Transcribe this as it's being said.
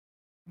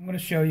I'm going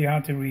to show you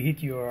how to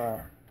reheat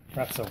your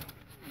pretzel.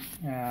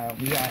 I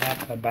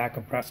have a bag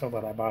of pretzel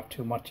that I bought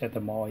too much at the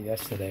mall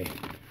yesterday.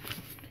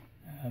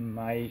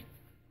 I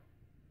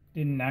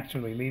didn't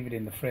actually leave it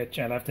in the fridge.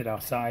 I left it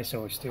outside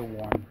so it's still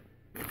warm.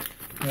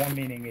 Warm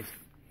meaning it's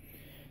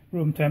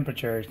room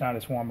temperature. It's not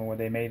as warm as when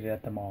they made it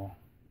at the mall.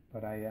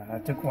 But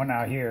I took one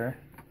out here.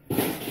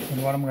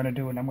 And what I'm going to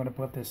do, and I'm going to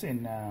put this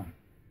in the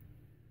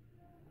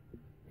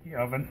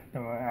oven,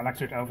 the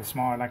electric oven,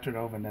 small electric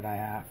oven that I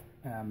have.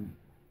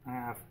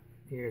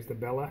 Here's the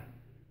Bella,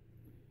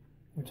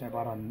 which I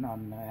bought on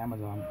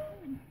Amazon.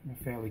 They're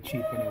fairly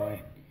cheap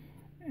anyway.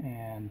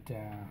 And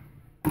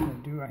what I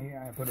do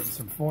here, I put in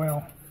some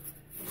foil.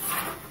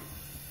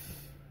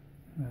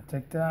 I'm going to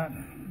take that,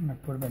 I'm going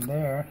to put it in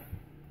there,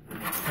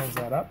 close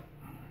that up.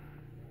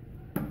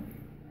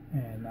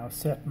 And I'll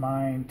set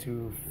mine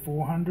to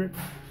 400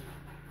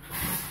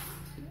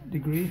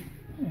 degree,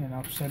 and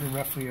I'll set it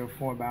roughly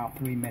for about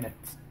 3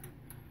 minutes.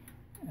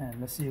 And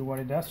let's see what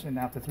it does. And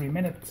after 3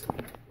 minutes,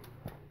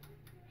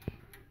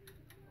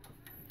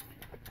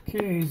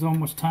 okay, it's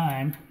almost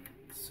time.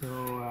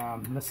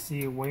 So let's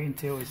see, wait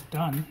until it's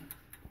done,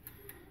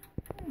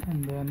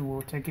 and then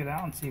we'll take it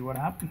out and see what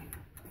happened.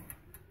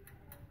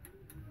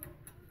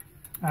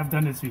 I've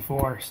done this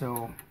before,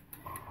 so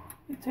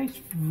it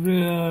tastes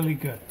really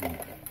good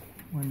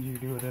when you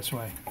do it this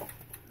way.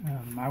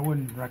 I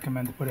wouldn't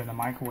recommend to put it in a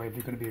microwave.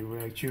 It's going to be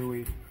really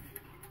chewy.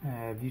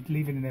 If you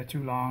leave it in there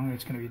too long,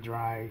 it's going to be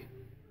dry.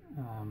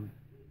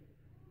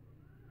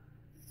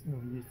 So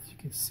you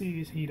can see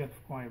it's heat up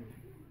quite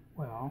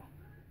well.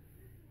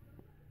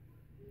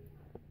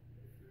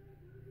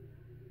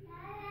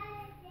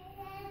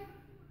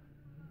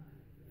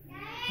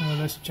 Well,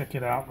 let's check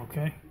it out,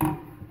 okay? I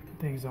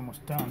think it's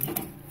almost done. You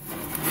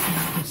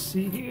can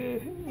see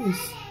here,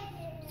 it's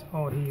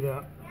all heat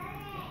up.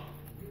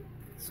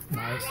 It's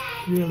nice,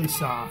 really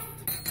soft.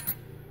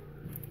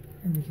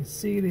 And you can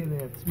see that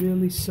it's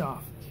really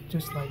soft,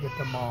 just like at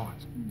the mall.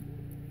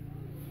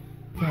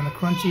 Kind of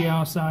crunchy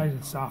outside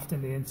and soft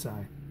in the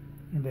inside.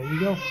 And there you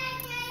go.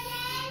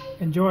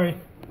 Enjoy.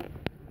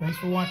 Thanks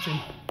for watching.